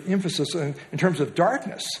to the emphasis in terms of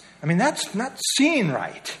darkness. I mean, that's not seeing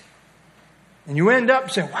right. And you end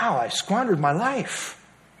up saying, wow, I squandered my life.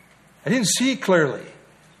 I didn't see clearly.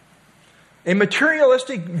 A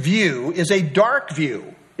materialistic view is a dark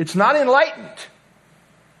view. It's not enlightened.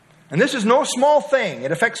 And this is no small thing.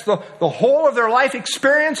 It affects the whole of their life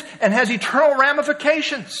experience and has eternal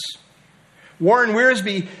ramifications. Warren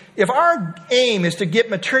Wiersbe, if our aim is to get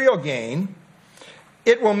material gain,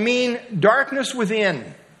 it will mean darkness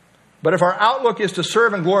within. But if our outlook is to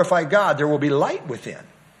serve and glorify God, there will be light within.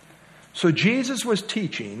 So Jesus was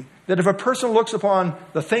teaching that if a person looks upon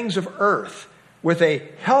the things of earth with a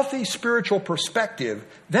healthy spiritual perspective,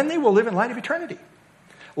 then they will live in light of eternity,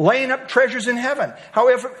 laying up treasures in heaven.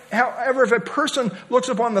 However, if a person looks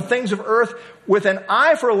upon the things of earth with an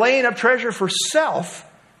eye for laying up treasure for self,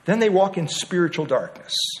 then they walk in spiritual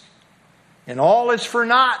darkness. And all is for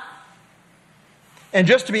naught. And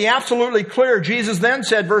just to be absolutely clear, Jesus then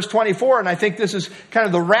said, verse 24, and I think this is kind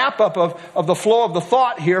of the wrap-up of the flow of the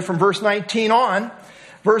thought here from verse 19 on.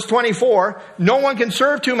 Verse 24, no one can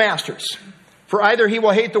serve two masters. For either he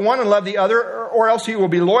will hate the one and love the other, or else he will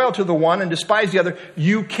be loyal to the one and despise the other.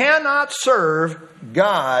 You cannot serve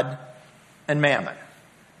God and mammon.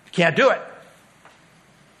 You can't do it.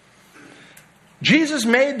 Jesus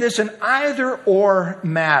made this an either-or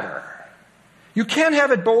matter. You can't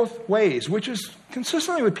have it both ways, which is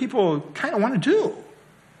consistently what people kind of want to do.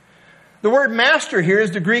 The word master here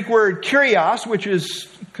is the Greek word kurios, which is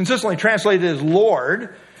consistently translated as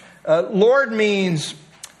Lord. Lord means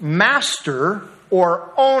master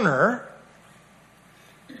or owner,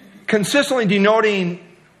 consistently denoting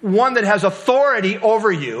one that has authority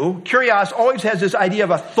over you. Kurios always has this idea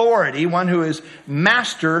of authority, one who is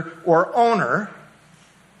master or owner.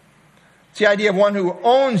 It's the idea of one who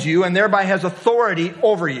owns you and thereby has authority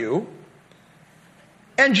over you.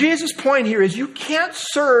 And Jesus' point here is you can't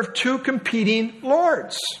serve two competing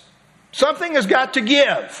lords. Something has got to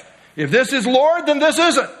give. If this is Lord, then this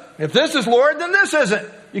isn't. If this is Lord, then this isn't.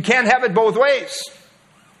 You can't have it both ways.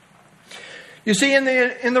 You see, in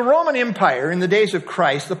the Roman Empire, in the days of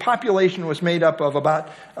Christ, the population was made up of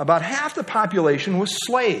about half the population was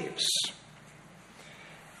slaves.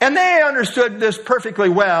 And they understood this perfectly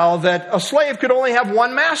well, that a slave could only have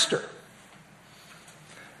one master.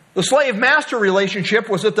 The slave-master relationship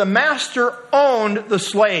was that the master owned the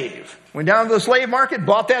slave. Went down to the slave market,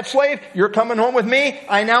 bought that slave, you're coming home with me,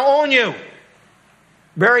 I now own you.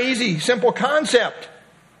 Very easy, simple concept.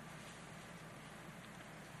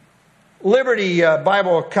 Liberty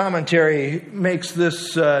Bible Commentary makes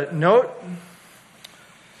this note.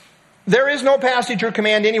 There is no passage or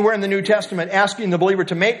command anywhere in the New Testament asking the believer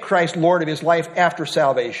to make Christ Lord of his life after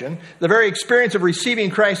salvation. The very experience of receiving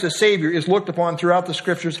Christ as Savior is looked upon throughout the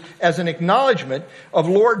Scriptures as an acknowledgement of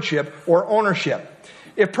lordship or ownership.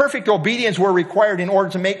 If perfect obedience were required in order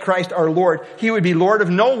to make Christ our Lord, he would be Lord of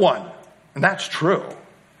no one. And that's true.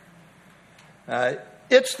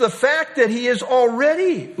 It's the fact that he is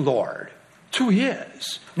already Lord to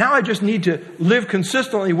his. Now I just need to live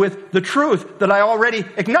consistently with the truth that I already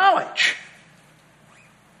acknowledge.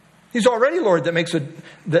 He's already Lord that makes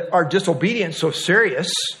our disobedience so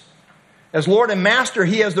serious. As Lord and Master,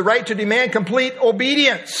 he has the right to demand complete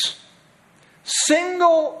obedience.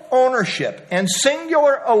 Single ownership and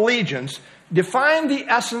singular allegiance define the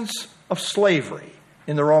essence of slavery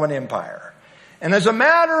in the Roman Empire. And as a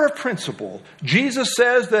matter of principle, Jesus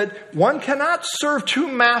says that one cannot serve two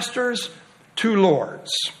masters, two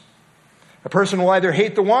lords. A person will either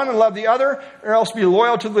hate the one and love the other, or else be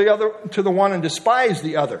loyal to the one and despise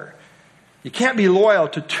the other. You can't be loyal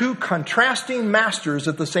to two contrasting masters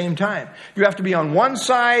at the same time. You have to be on one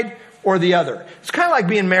side or the other. It's kind of like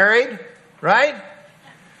being married, right?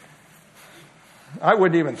 I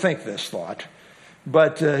wouldn't even think this thought.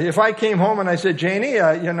 But if I came home and I said, Janie,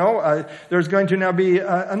 there's going to now be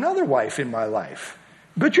another wife in my life,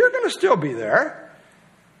 but you're going to still be there.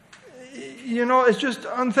 It's just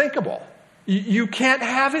unthinkable. You can't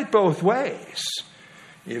have it both ways.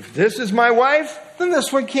 If this is my wife, then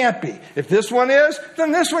this one can't be. If this one is,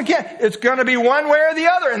 then this one can't. It's going to be one way or the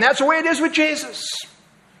other, and that's the way it is with Jesus.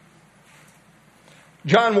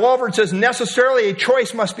 John Walvoord says, necessarily a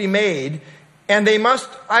choice must be made, and they must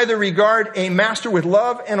either regard a master with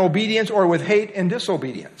love and obedience or with hate and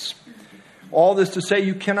disobedience. All this to say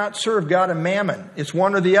you cannot serve God and mammon. It's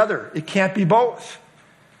one or the other. It can't be both.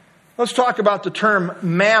 Let's talk about the term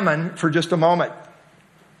mammon for just a moment.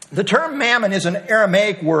 The term mammon is an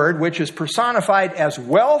Aramaic word which is personified as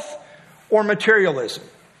wealth or materialism.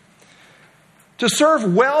 To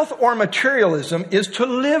serve wealth or materialism is to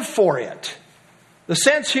live for it. The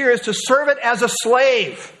sense here is to serve it as a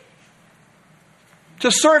slave.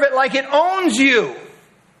 To serve it like it owns you.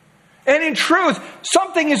 And in truth,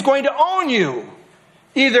 something is going to own you.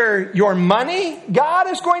 Either your money, God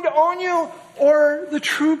is going to own you, or the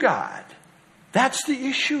true God. That's the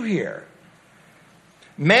issue here.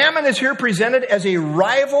 Mammon is here presented as a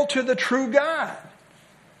rival to the true God.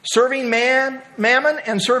 Serving mammon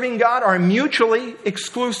and serving God are mutually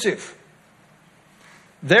exclusive.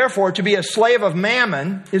 Therefore, to be a slave of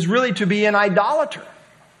mammon is really to be an idolater.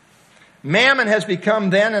 Mammon has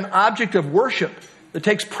become then an object of worship that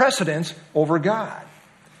takes precedence over God.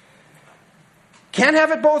 Can't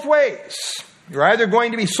have it both ways. You're either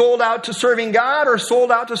going to be sold out to serving God or sold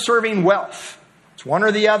out to serving wealth. It's one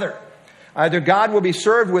or the other. Either God will be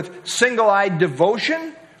served with single-eyed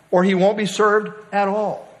devotion or he won't be served at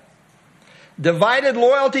all. Divided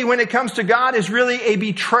loyalty when it comes to God is really a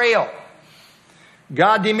betrayal.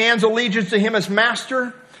 God demands allegiance to him as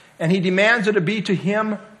master, and he demands it to be to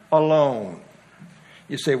him alone.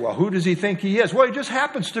 You say, well, who does he think he is? Well, he just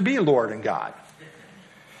happens to be Lord and God.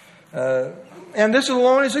 And this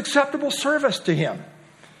alone is acceptable service to him.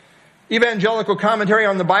 Evangelical commentary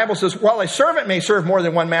on the Bible says, while a servant may serve more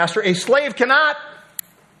than one master, a slave cannot.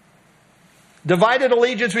 Divided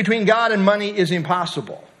allegiance between God and money is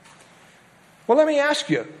impossible. Well, let me ask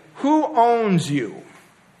you, who owns you?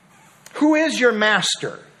 Who is your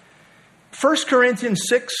master? 1 Corinthians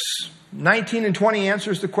 6, 19 and 20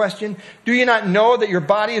 answers the question. Do you not know that your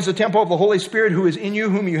body is a temple of the Holy Spirit who is in you,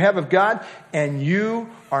 whom you have of God, and you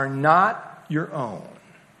are not your own?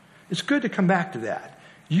 It's good to come back to that.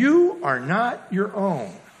 You are not your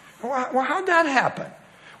own. Well, how'd that happen?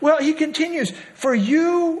 Well, he continues, for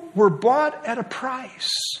you were bought at a price.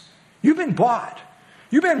 You've been bought.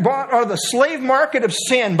 You've been bought out of the slave market of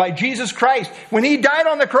sin by Jesus Christ. When he died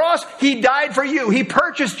on the cross, he died for you. He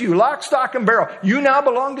purchased you, lock, stock, and barrel. You now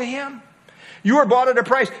belong to him. You were bought at a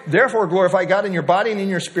price. Therefore, glorify God in your body and in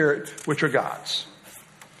your spirit, which are God's.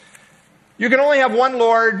 You can only have one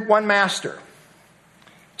Lord, one master.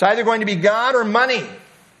 It's either going to be God or money.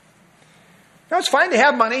 Now, it's fine to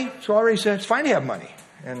have money. So I already said it's fine to have money.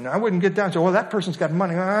 And I wouldn't get down and say, well, that person's got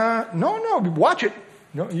money. No, watch it.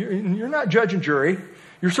 No, you're not judge and jury.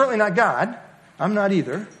 You're certainly not God. I'm not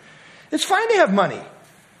either. It's fine to have money,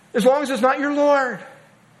 as long as it's not your Lord.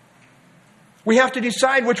 We have to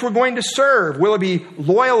decide which we're going to serve. Will it be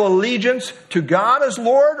loyal allegiance to God as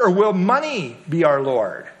Lord, or will money be our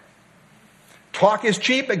Lord? Talk is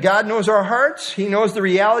cheap, but God knows our hearts. He knows the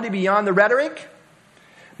reality beyond the rhetoric.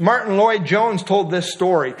 Martin Lloyd-Jones told this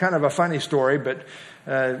story, kind of a funny story, but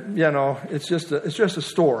it's just a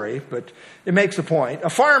story, but it makes a point. A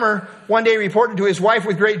farmer one day reported to his wife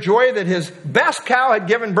with great joy that his best cow had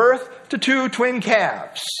given birth to 2 twin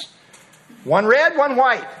calves. One red, one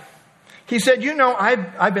white. He said,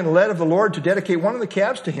 I've been led of the Lord to dedicate one of the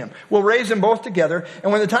calves to him. We'll raise them both together,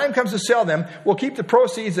 and when the time comes to sell them, we'll keep the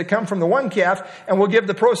proceeds that come from the one calf, and we'll give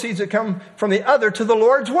the proceeds that come from the other to the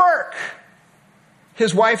Lord's work.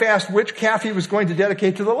 His wife asked which calf he was going to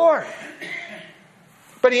dedicate to the Lord.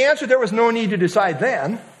 But he answered there was no need to decide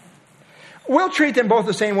then. We'll treat them both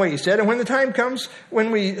the same way, he said, and when the time comes,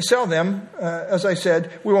 when we sell them, as I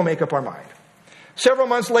said, we will make up our mind. Several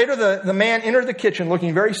months later, the man entered the kitchen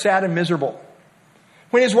looking very sad and miserable.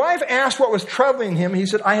 When his wife asked what was troubling him, he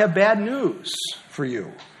said, I have bad news for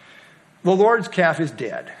you. The Lord's calf is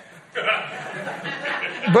dead.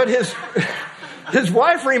 But his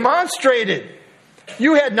wife remonstrated.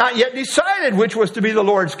 You had not yet decided which was to be the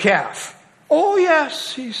Lord's calf. Oh,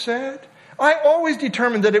 yes, he said. I always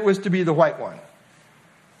determined that it was to be the white one.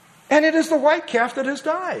 And it is the white calf that has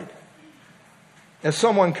died. As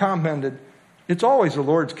someone commented, it's always the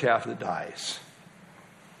Lord's calf that dies.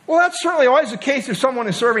 Well, that's certainly always the case if someone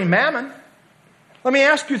is serving mammon. Let me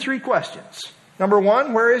ask you 3 questions. Number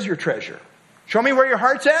 1, where is your treasure? Show me where your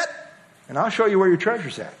heart's at, and I'll show you where your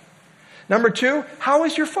treasure's at. Number 2, how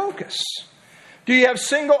is your focus? Do you have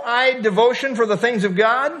single-eyed devotion for the things of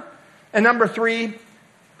God? And number 3,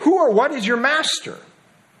 who or what is your master?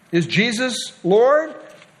 Is Jesus Lord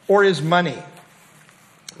or is money?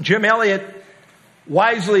 Jim Elliot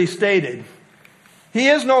wisely stated, he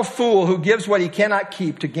is no fool who gives what he cannot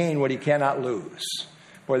keep to gain what he cannot lose.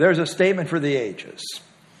 Boy, there's a statement for the ages.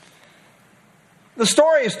 The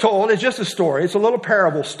story is told, it's just a story, it's a little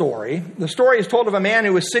parable story. The story is told of a man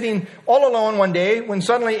who was sitting all alone one day when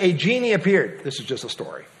suddenly a genie appeared. This is just a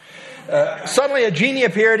story. Suddenly a genie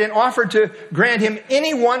appeared and offered to grant him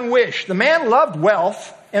any one wish. The man loved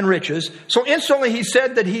wealth and riches, so instantly he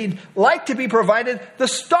said that he'd like to be provided the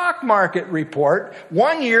stock market report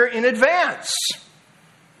 1 year in advance.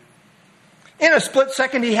 In a split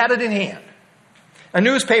second, he had it in hand. A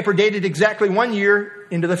newspaper dated exactly 1 year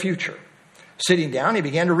into the future. Sitting down, he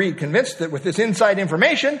began to read, convinced that with this inside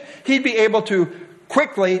information, he'd be able to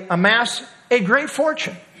quickly amass a great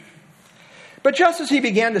fortune. But just as he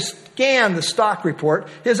began to scan the stock report,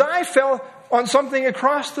 his eye fell on something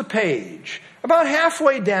across the page, about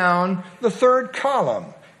halfway down the 3rd column.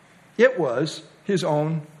 It was his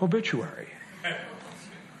own obituary.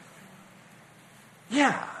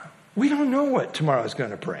 Yeah, we don't know what tomorrow's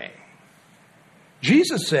going to bring.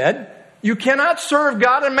 Jesus said, you cannot serve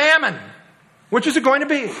God and mammon. Which is it going to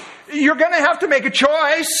be? You're going to have to make a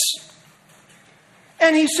choice.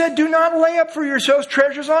 And he said, do not lay up for yourselves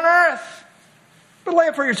treasures on earth. But lay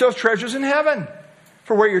up for yourselves treasures in heaven.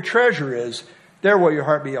 For where your treasure is, there will your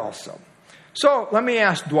heart be also. So let me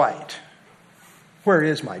ask Dwight, where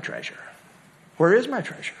is my treasure? Where is my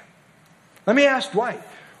treasure? Let me ask Dwight,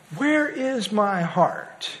 where is my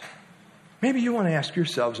heart? Maybe you want to ask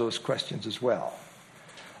yourselves those questions as well.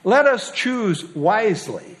 Let us choose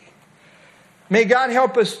wisely. May God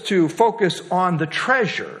help us to focus on the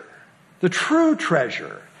treasure, the true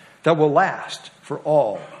treasure that will last for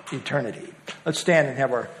all eternity. Let's stand and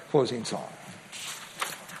have our closing song.